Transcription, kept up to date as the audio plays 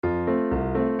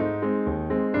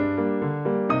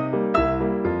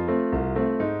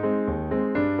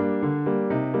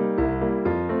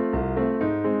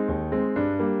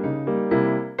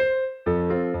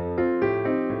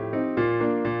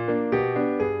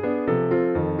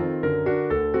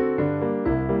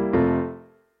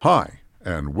Hi,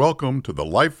 and welcome to the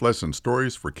Life Lesson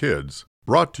Stories for Kids,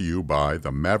 brought to you by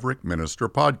the Maverick Minister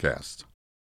Podcast.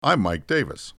 I'm Mike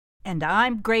Davis. And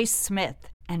I'm Grace Smith,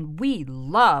 and we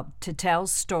love to tell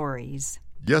stories.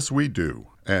 Yes, we do,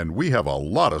 and we have a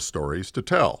lot of stories to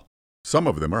tell. Some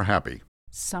of them are happy.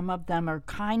 Some of them are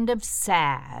kind of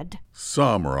sad.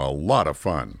 Some are a lot of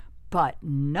fun. But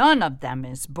none of them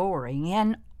is boring,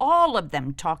 and all of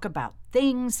them talk about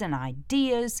things and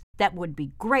ideas that would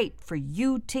be great for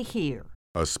you to hear.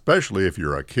 Especially if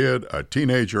you're a kid, a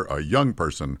teenager, a young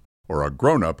person, or a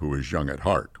grown-up who is young at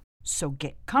heart. So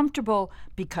get comfortable,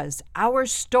 because our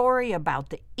story about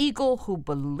the eagle who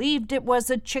believed it was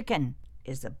a chicken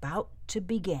is about to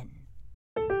begin.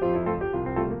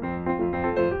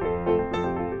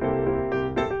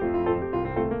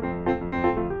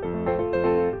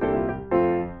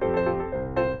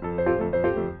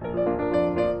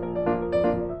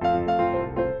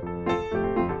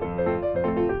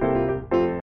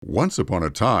 Once upon a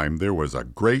time, there was a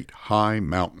great high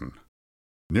mountain.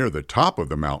 Near the top of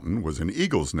the mountain was an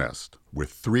eagle's nest with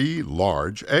 3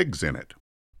 large eggs in it.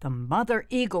 The mother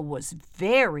eagle was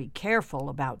very careful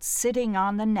about sitting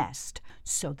on the nest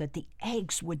so that the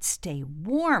eggs would stay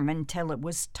warm until it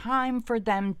was time for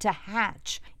them to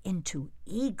hatch into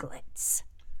eaglets.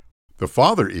 The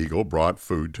father eagle brought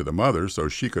food to the mother so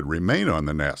she could remain on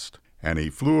the nest, and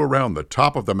he flew around the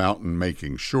top of the mountain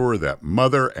making sure that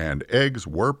mother and eggs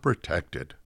were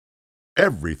protected.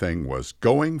 Everything was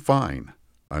going fine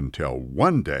until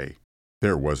one day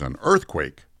there was an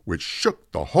earthquake which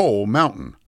shook the whole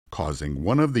mountain, causing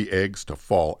one of the eggs to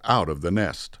fall out of the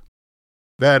nest.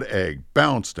 That egg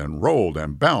bounced and rolled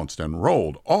and bounced and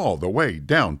rolled all the way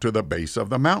down to the base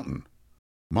of the mountain.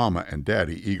 Mama and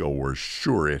Daddy Eagle were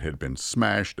sure it had been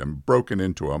smashed and broken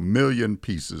into a million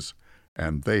pieces,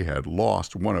 and they had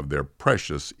lost one of their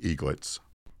precious eaglets.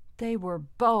 They were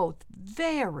both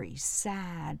very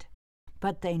sad,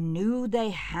 but they knew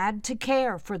they had to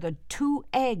care for the 2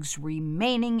 eggs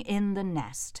remaining in the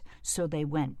nest, so they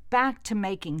went back to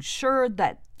making sure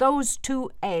that those 2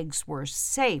 eggs were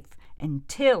safe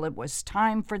until it was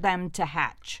time for them to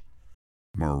hatch.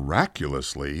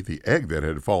 Miraculously, the egg that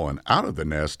had fallen out of the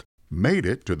nest made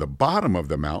it to the bottom of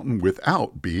the mountain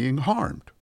without being harmed.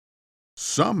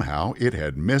 Somehow it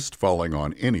had missed falling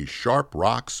on any sharp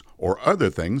rocks or other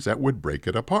things that would break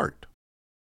it apart.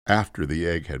 After the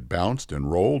egg had bounced and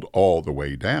rolled all the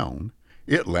way down,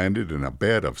 it landed in a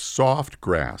bed of soft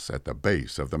grass at the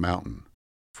base of the mountain.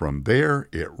 From there,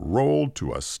 it rolled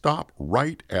to a stop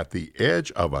right at the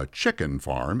edge of a chicken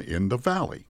farm in the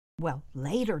valley. Well,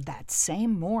 later that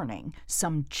same morning,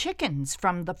 some chickens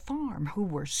from the farm who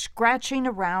were scratching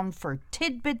around for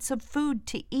tidbits of food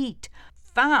to eat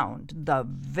found the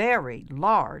very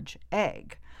large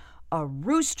egg. A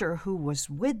rooster who was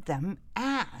with them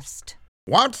asked,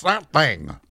 "What's that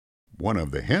thing?" One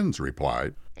of the hens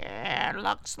replied, "It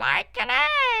looks like an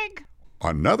egg."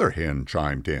 Another hen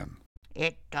chimed in,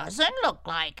 "It doesn't look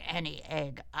like any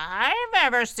egg I've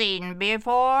ever seen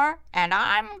before, and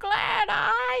I'm glad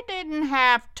I didn't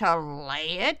have to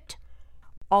lay it."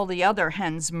 All the other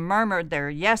hens murmured their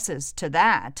yeses to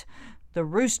that. The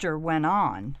rooster went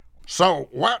on, "So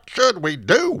what should we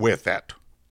do with it?"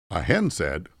 A hen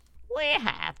said, "We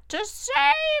have to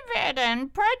save it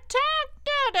and protect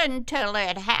it until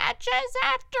it hatches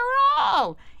after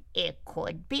all. It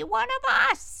could be one of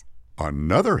us."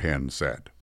 Another hen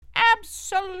said,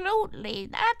 "Absolutely,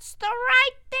 that's the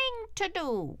right thing to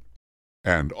do."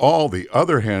 and all the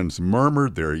other hens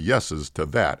murmured their yeses to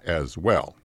that as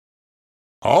well.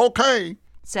 "Okay,"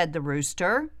 said the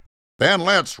rooster. "then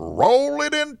let's roll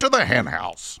it into the hen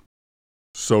house."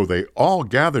 So they all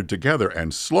gathered together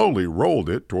and slowly rolled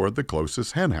it toward the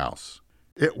closest hen house.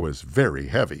 It was very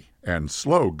heavy and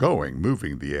slow going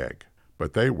moving the egg,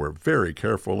 but they were very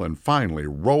careful and finally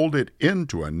rolled it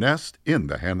into a nest in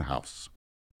the hen house.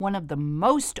 One of the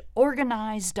most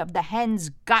organized of the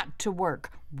hens got to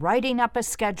work, writing up a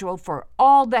schedule for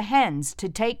all the hens to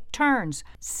take turns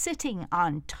sitting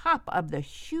on top of the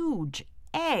huge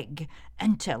egg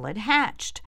until it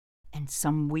hatched. And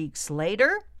some weeks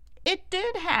later, it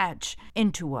did hatch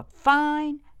into a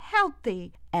fine,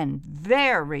 healthy, and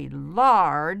very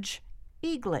large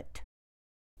eaglet.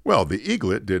 Well, the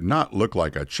eaglet did not look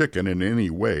like a chicken in any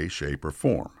way, shape, or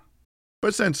form.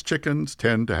 But since chickens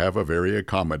tend to have a very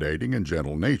accommodating and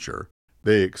gentle nature,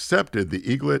 they accepted the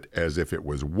eaglet as if it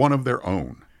was one of their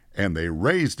own, and they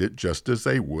raised it just as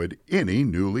they would any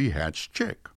newly hatched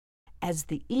chick. As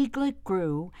the eaglet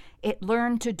grew, it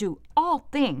learned to do all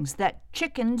things that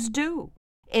chickens do.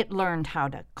 It learned how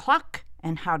to cluck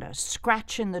and how to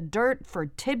scratch in the dirt for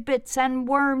tidbits and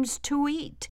worms to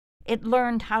eat. It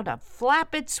learned how to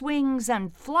flap its wings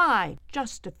and fly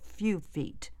just a few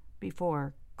feet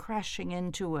before crashing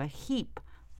into a heap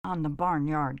on the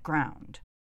barnyard ground.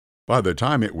 By the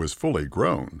time it was fully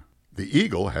grown, the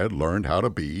eagle had learned how to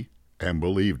be, and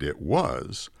believed it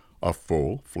was, a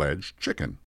full-fledged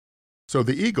chicken. So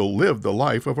the eagle lived the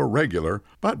life of a regular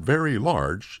but very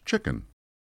large chicken.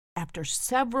 After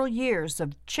several years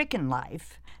of chicken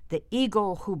life, the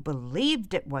eagle who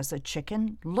believed it was a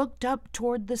chicken looked up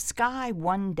toward the sky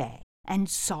one day and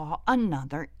saw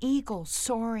another eagle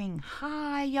soaring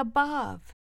high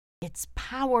above. Its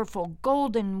powerful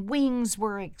golden wings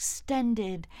were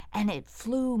extended, and it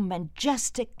flew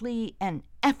majestically and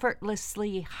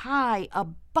effortlessly high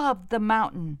above the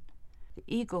mountain. The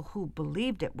eagle who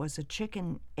believed it was a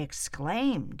chicken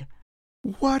exclaimed,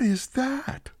 "What is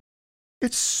that?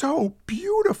 It's so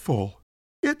beautiful.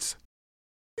 It's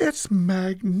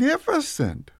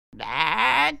magnificent,"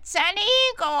 That's an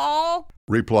eagle,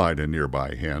 replied a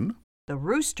nearby hen. The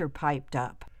rooster piped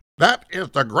up. "That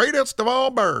is the greatest of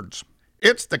all birds.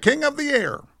 It's the king of the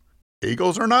air.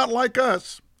 Eagles are not like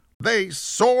us. They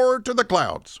soar to the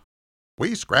clouds.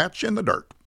 We scratch in the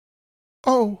dirt."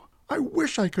 "Oh, I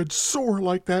wish I could soar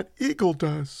like that eagle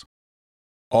does."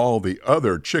 All the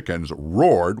other chickens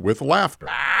roared with laughter.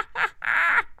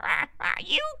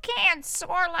 You can't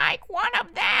soar like one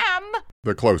of them.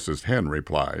 The closest hen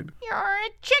replied, You're a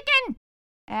chicken,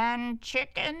 and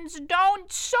chickens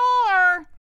don't soar.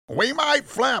 "We might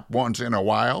flap once in a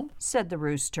while, Said the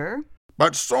rooster.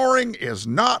 but soaring is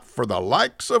not for the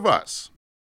likes of us."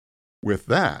 With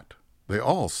that, they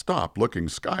all stopped looking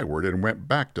skyward and went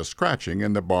back to scratching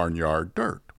in the barnyard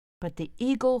dirt. But the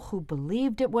eagle who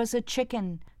believed it was a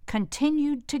chicken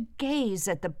continued to gaze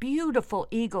at the beautiful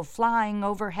eagle flying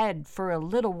overhead for a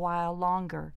little while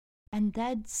longer, and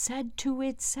then said to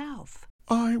itself,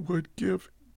 "I would give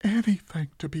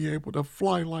anything to be able to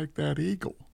fly like that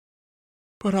eagle.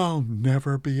 But I'll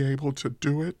never be able to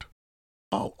do it.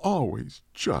 I'll always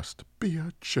just be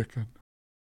a chicken."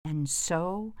 And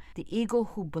so the eagle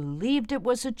who believed it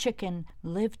was a chicken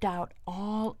lived out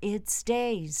all its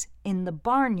days in the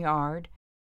barnyard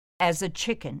as a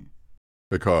chicken.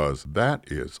 Because that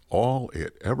is all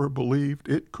it ever believed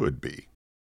it could be.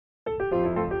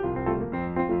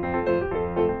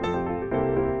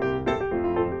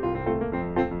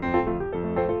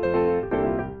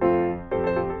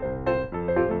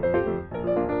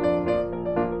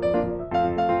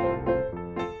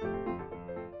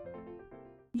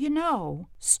 You know,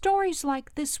 stories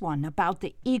like this one about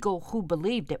the eagle who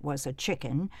believed it was a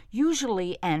chicken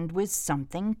usually end with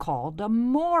something called a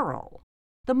moral.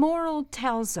 The moral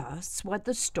tells us what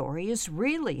the story is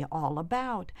really all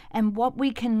about and what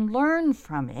we can learn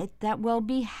from it that will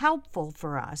be helpful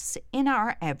for us in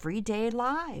our everyday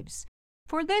lives.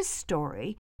 For this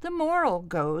story, the moral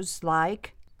goes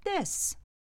like this.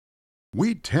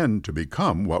 We tend to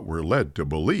become what we're led to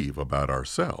believe about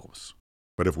ourselves.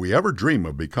 But if we ever dream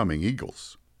of becoming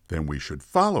eagles, then we should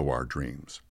follow our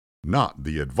dreams, not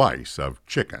the advice of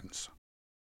chickens.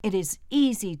 It is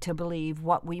easy to believe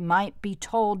what we might be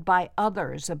told by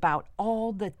others about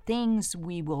all the things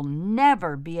we will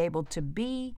never be able to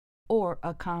be or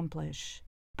accomplish.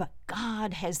 But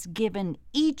God has given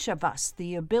each of us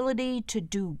the ability to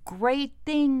do great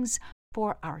things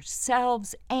for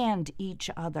ourselves and each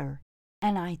other.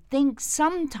 And I think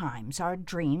sometimes our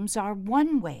dreams are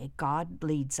one way God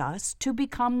leads us to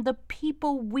become the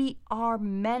people we are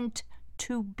meant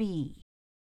to be.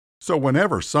 So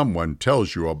whenever someone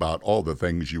tells you about all the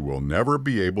things you will never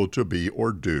be able to be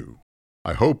or do,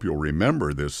 I hope you'll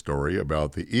remember this story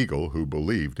about the eagle who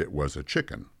believed it was a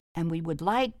chicken. And we would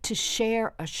like to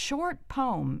share a short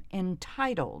poem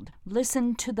entitled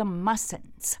 "Listen to the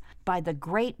Mustn'ts" by the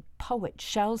great poet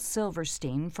Shel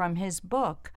Silverstein from his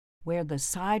book, Where the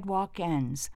Sidewalk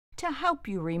Ends, to help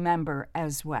you remember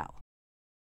as well.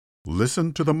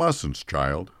 Listen to the mustn'ts,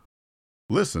 child.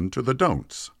 Listen to the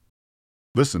don'ts.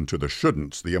 Listen to the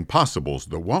shouldn'ts, the impossibles,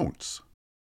 the won'ts.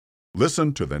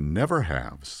 Listen to the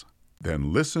never-haves,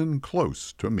 then listen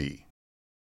close to me.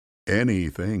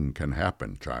 Anything can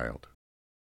happen, child.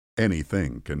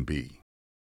 Anything can be.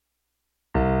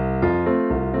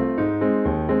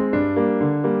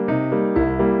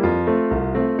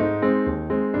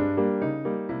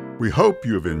 We hope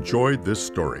you've enjoyed this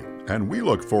story, and we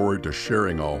look forward to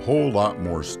sharing a whole lot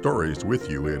more stories with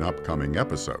you in upcoming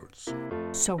episodes.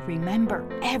 So remember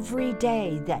every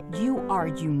day that you are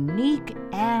unique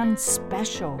and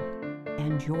special,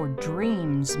 and your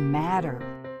dreams matter.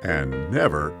 And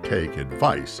never take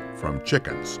advice from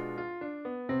chickens.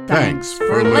 Thanks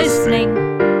for listening.